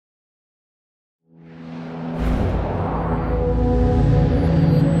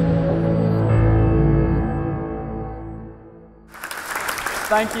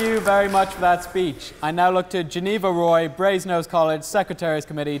Thank you very much for that speech. I now look to Geneva Roy, Brasenose College Secretaries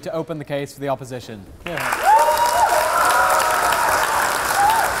Committee, to open the case for the opposition. Yeah.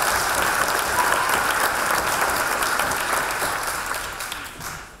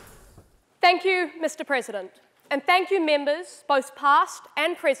 Thank you, Mr. President, and thank you, members, both past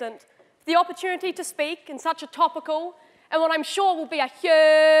and present, for the opportunity to speak in such a topical and what I'm sure will be a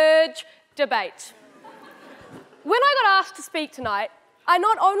huge debate. When I got asked to speak tonight, I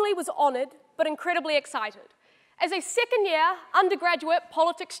not only was honoured, but incredibly excited. As a second-year undergraduate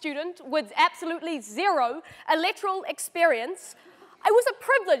politics student with absolutely zero electoral experience, it was a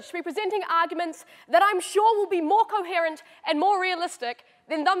privilege to be presenting arguments that I'm sure will be more coherent and more realistic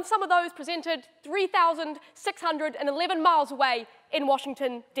than some of those presented 3,611 miles away in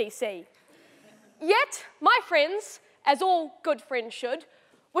Washington, D.C. Yet, my friends, as all good friends should,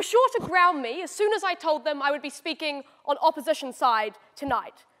 were sure to ground me as soon as I told them I would be speaking on opposition side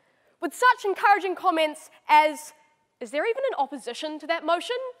tonight, with such encouraging comments as, "Is there even an opposition to that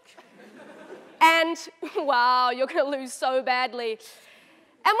motion?" And, "Wow, you're going to lose so badly."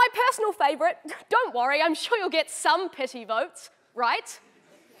 And my personal favourite, "Don't worry, I'm sure you'll get some pity votes, right?"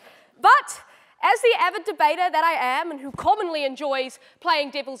 But as the avid debater that I am and who commonly enjoys playing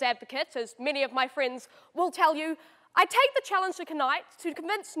devil's advocate, as many of my friends will tell you, I take the challenge tonight to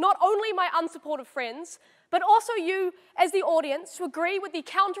convince not only my unsupportive friends, but also you as the audience to agree with the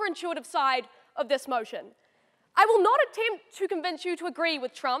counterintuitive side of this motion. I will not attempt to convince you to agree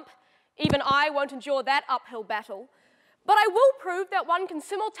with Trump. Even I won't endure that uphill battle. But I will prove that one can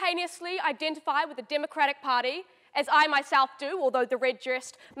simultaneously identify with the Democratic Party, as I myself do, although the red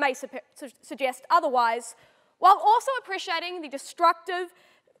dress may suggest otherwise, while also appreciating the destructive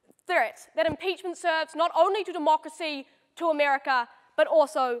threat that impeachment serves not only to democracy, to America, but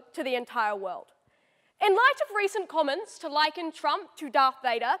also to the entire world. In light of recent comments to liken Trump to Darth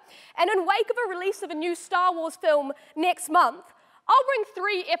Vader, and in wake of a release of a new Star Wars film next month, I'll bring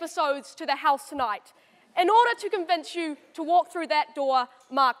 3 episodes to the House tonight in order to convince you to walk through that door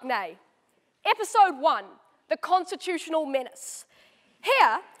marked nay. Episode 1, The Constitutional Menace.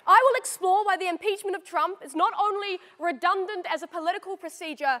 Here, I will explore why the impeachment of Trump is not only redundant as a political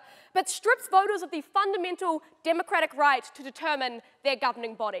procedure, but strips voters of the fundamental democratic right to determine their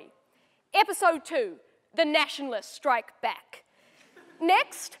governing body. Episode 2, The Nationalists Strike Back.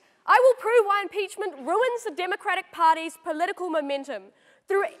 Next, I will prove why impeachment ruins the Democratic Party's political momentum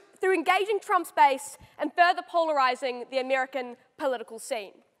through engaging Trump's base and further polarizing the American political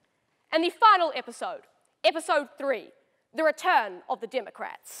scene. And the final episode, Episode 3, The Return of the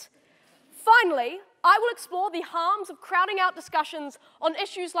Democrats. Finally, I will explore the harms of crowding out discussions on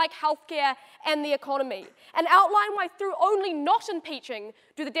issues like healthcare and the economy, and outline why through only not impeaching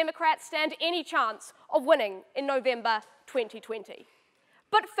do the Democrats stand any chance of winning in November 2020.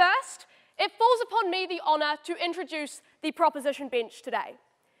 But first, it falls upon me the honour to introduce the proposition bench today.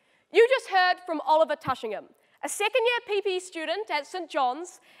 You just heard from Oliver Tushingham, a second-year PP student at St.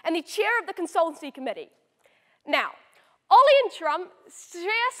 John's and the chair of the consultancy committee. Now, Ollie and Trump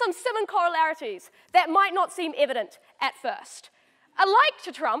share some similar corolarities that might not seem evident at first. Alike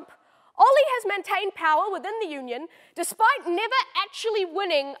to Trump, Ollie has maintained power within the union despite never actually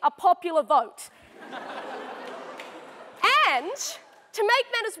winning a popular vote. And, to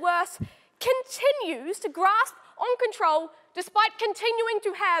make matters worse, continues to grasp on control despite continuing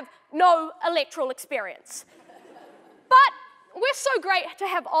to have no electoral experience. But we're so great to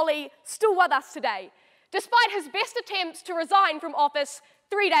have Ollie still with us today, despite his best attempts to resign from office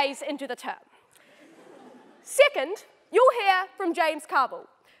 3 days into the term. Second, you'll hear from James Carville,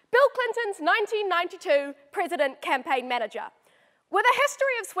 Bill Clinton's 1992 president campaign manager. With a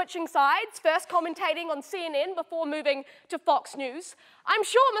history of switching sides, first commentating on CNN before moving to Fox News, I'm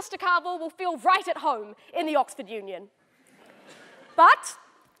sure Mr. Carville will feel right at home in the Oxford Union. But,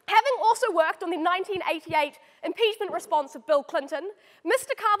 having also worked on the 1988 impeachment response of Bill Clinton,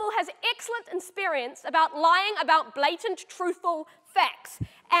 Mr. Carville has excellent experience about lying about blatant, truthful facts.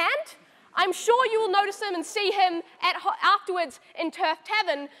 And I'm sure you will notice him and see him afterwards in Turf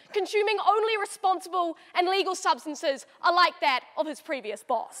Tavern, consuming only responsible and legal substances alike that of his previous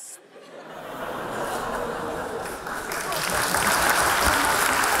boss.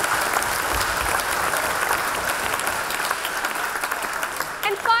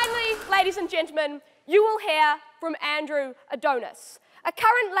 And finally, ladies and gentlemen, you will hear from Andrew Adonis, a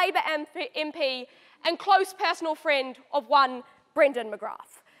current Labour MP and close personal friend of one Brendan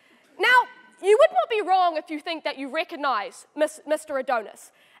McGrath. Now, you would not be wrong if you think that you recognise Mr.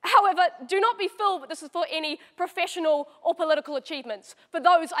 Adonis. However, do not be fooled that this is for any professional or political achievements. For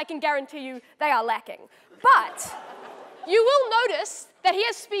those, I can guarantee you they are lacking. But You will notice that he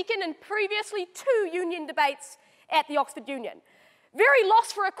has spoken in previously 2 union debates at the Oxford Union. Very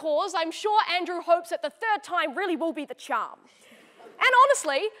lost for a cause, I'm sure Andrew hopes that the 3rd time really will be the charm. And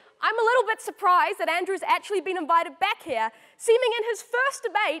honestly, I'm a little bit surprised that Andrew's actually been invited back here, seeming in his first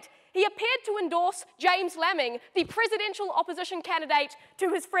debate, he appeared to endorse James Laming, the presidential opposition candidate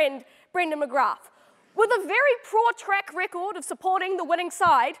to his friend Brendan McGrath. With a very poor track record of supporting the winning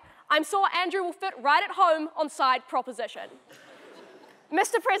side, I'm sure Andrew will fit right at home on side proposition.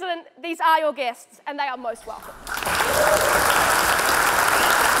 Mr. President, these are your guests, and they are most welcome.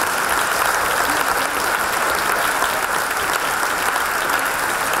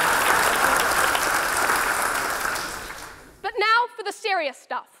 But now for the serious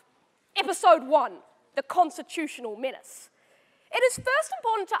stuff. Episode 1, the constitutional menace. It is first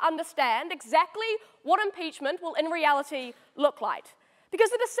important to understand exactly what impeachment will in reality look like, because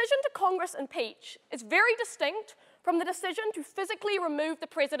the decision to Congress impeach is very distinct from the decision to physically remove the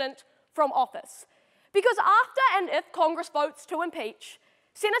president from office. Because after and if Congress votes to impeach,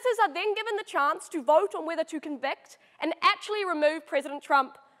 senators are then given the chance to vote on whether to convict and actually remove President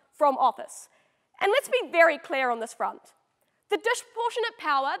Trump from office. And let's be very clear on this front. The disproportionate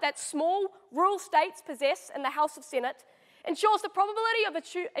power that small rural states possess in the House of Senate ensures the probability of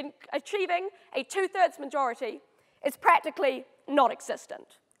achieving a 2/3 majority is practically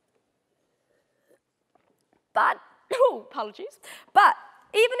non-existent. But, apologies, but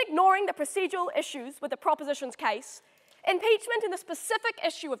even ignoring the procedural issues with the proposition's case, impeachment in the specific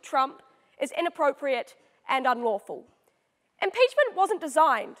issue of Trump is inappropriate and unlawful. Impeachment wasn't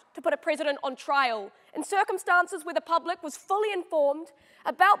designed to put a president on trial in circumstances where the public was fully informed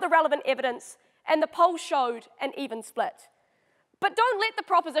about the relevant evidence and the polls showed an even split. But don't let the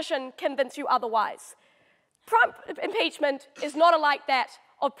proposition convince you otherwise. Trump impeachment is not alike that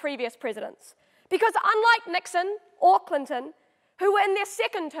of previous presidents, because unlike Nixon or Clinton, who were in their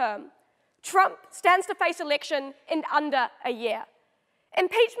 2nd term, Trump stands to face election in under a year.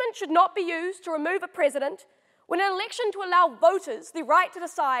 Impeachment should not be used to remove a president when an election to allow voters the right to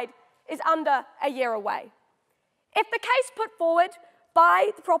decide is under a year away. If the case put forward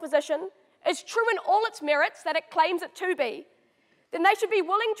by the proposition is true in all its merits that it claims it to be, then they should be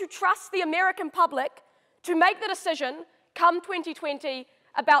willing to trust the American public to make the decision come 2020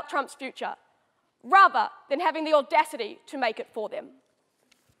 about Trump's future, rather than having the audacity to make it for them.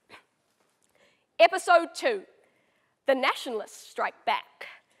 Episode 2, the nationalists strike back.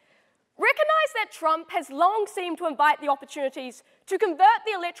 Recognize that Trump has long seemed to invite the opportunities to convert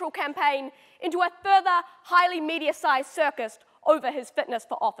the electoral campaign into a further highly media-sized circus over his fitness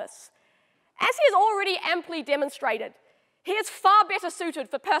for office. As he has already amply demonstrated, he is far better suited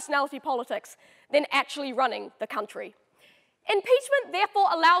for personality politics than actually running the country. Impeachment therefore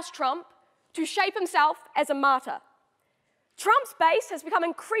allows Trump to shape himself as a martyr. Trump's base has become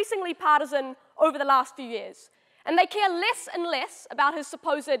increasingly partisan over the last few years, and they care less and less about his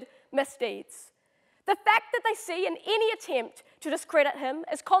supposed misdeeds. The fact that they see in any attempt to discredit him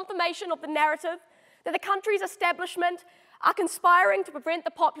as confirmation of the narrative that the country's establishment are conspiring to prevent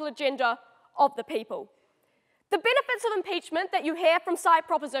the popular agenda of the people. The benefits of impeachment that you hear from side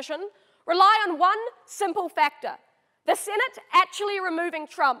proposition rely on one simple factor: the Senate actually removing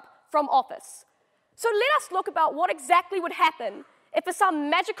Trump from office. So let us look about what exactly would happen if for some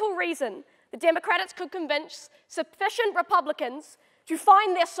magical reason the Democrats could convince sufficient Republicans to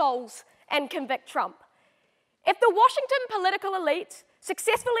find their souls and convict Trump. If the Washington political elite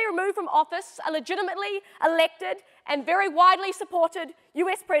successfully removed from office a legitimately elected and very widely supported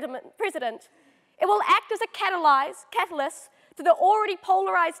US president, it will act as a catalyst to the already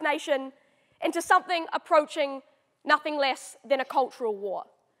polarized nation into something approaching nothing less than a cultural war.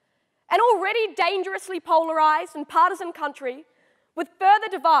 An already dangerously polarized and partisan country would further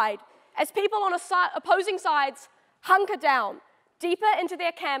divide as people on opposing sides hunker down deeper into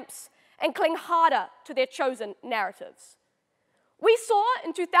their camps and cling harder to their chosen narratives. We saw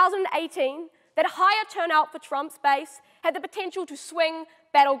in 2018 that higher turnout for Trump's base had the potential to swing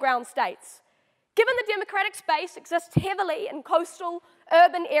battleground states. Given the Democratic base exists heavily in coastal,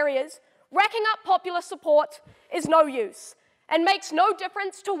 urban areas, racking up popular support is no use and makes no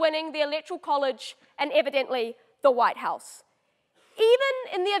difference to winning the Electoral College and evidently the White House.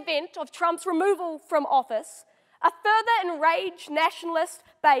 Even in the event of Trump's removal from office, a further enraged nationalist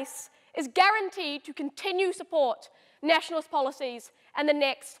base is guaranteed to continue support nationalist policies and the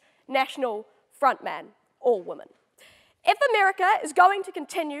next national frontman or woman. If America is going to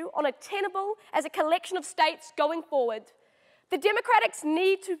continue untenable as a collection of states going forward, the Democrats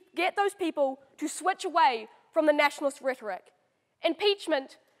need to get those people to switch away from the nationalist rhetoric.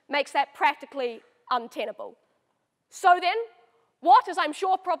 Impeachment makes that practically untenable. So then, what, as I'm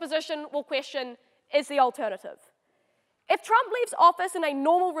sure proposition will question, is the alternative? If Trump leaves office in a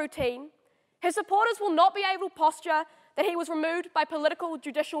normal routine, his supporters will not be able to posture that he was removed by political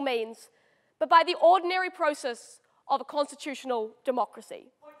judicial means, but by the ordinary process of a constitutional democracy.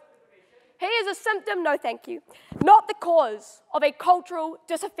 He is a symptom, no thank you, not the cause of a cultural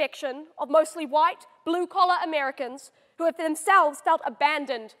disaffection of mostly white, blue-collar Americans who have themselves felt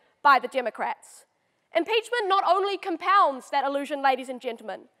abandoned by the Democrats. Impeachment not only compounds that illusion, ladies and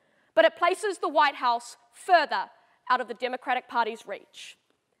gentlemen, but it places the White House further out of the Democratic Party's reach.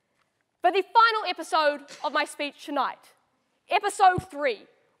 For the final episode of my speech tonight, episode 3,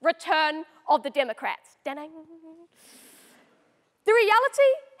 Return of the Democrats. Da-dang. The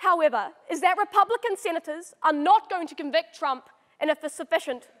reality, however, is that Republican senators are not going to convict Trump in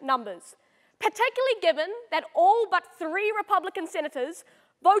sufficient numbers, particularly given that all but 3 Republican senators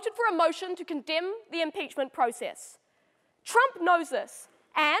voted for a motion to condemn the impeachment process. Trump knows this,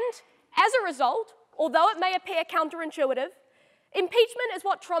 and as a result, although it may appear counterintuitive, impeachment is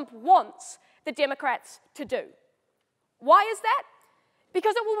what Trump wants the Democrats to do. Why is that?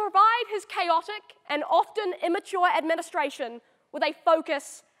 Because it will provide his chaotic and often immature administration with a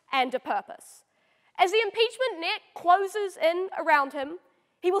focus and a purpose. As the impeachment net closes in around him,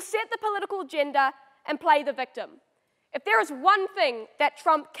 he will set the political agenda and play the victim. If there is one thing that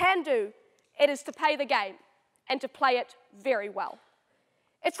Trump can do, it is to play the game and to play it very well.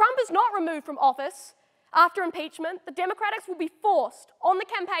 If Trump is not removed from office after impeachment, the Democrats will be forced on the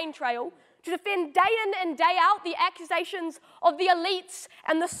campaign trail to defend day in and day out the accusations of the elites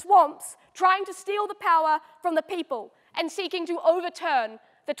and the swamps trying to steal the power from the people and seeking to overturn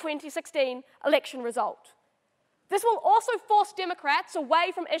the 2016 election result. This will also force Democrats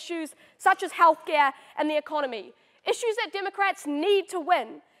away from issues such as healthcare and the economy, issues that Democrats need to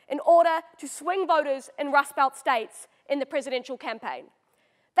win in order to swing voters in Rust Belt states in the presidential campaign.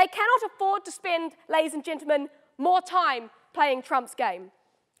 They cannot afford to spend, ladies and gentlemen, more time playing Trump's game.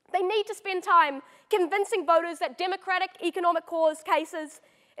 They need to spend time convincing voters that Democratic economic cause cases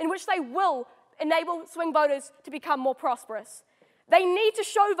in which they will enable swing voters to become more prosperous. They need to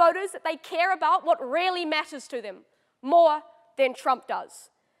show voters that they care about what really matters to them, more than Trump does.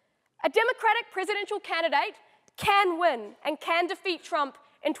 A Democratic presidential candidate can win and can defeat Trump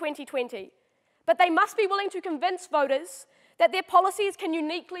in 2020, but they must be willing to convince voters that their policies can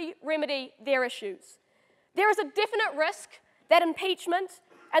uniquely remedy their issues. There is a definite risk that impeachment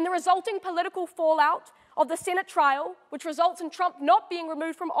and the resulting political fallout of the Senate trial, which results in Trump not being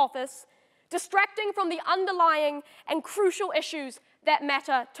removed from office, distracting from the underlying and crucial issues that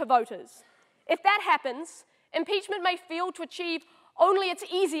matter to voters. If that happens, impeachment may fail to achieve only its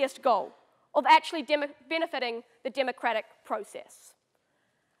easiest goal of actually benefiting the democratic process.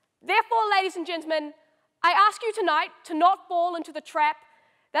 Therefore, ladies and gentlemen, I ask you tonight to not fall into the trap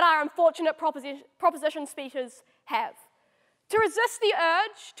that our unfortunate proposition speakers have. To resist the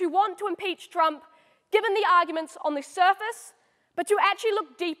urge to want to impeach Trump, given the arguments on the surface, but to actually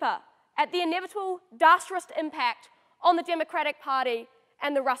look deeper at the inevitable disastrous impact on the Democratic Party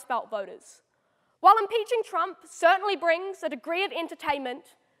and the Rust Belt voters. While impeaching Trump certainly brings a degree of entertainment,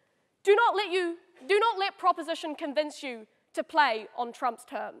 do not let proposition convince you to play on Trump's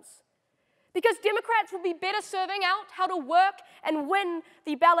terms. Because Democrats will be better serving out how to work and win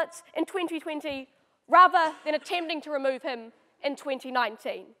the ballots in 2020 rather than attempting to remove him in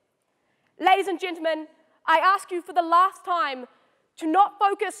 2019. Ladies and gentlemen, I ask you for the last time to not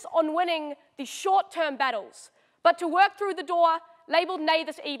focus on winning the short-term battles, but to work through the door labeled nay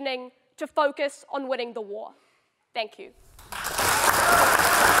this evening to focus on winning the war. Thank you.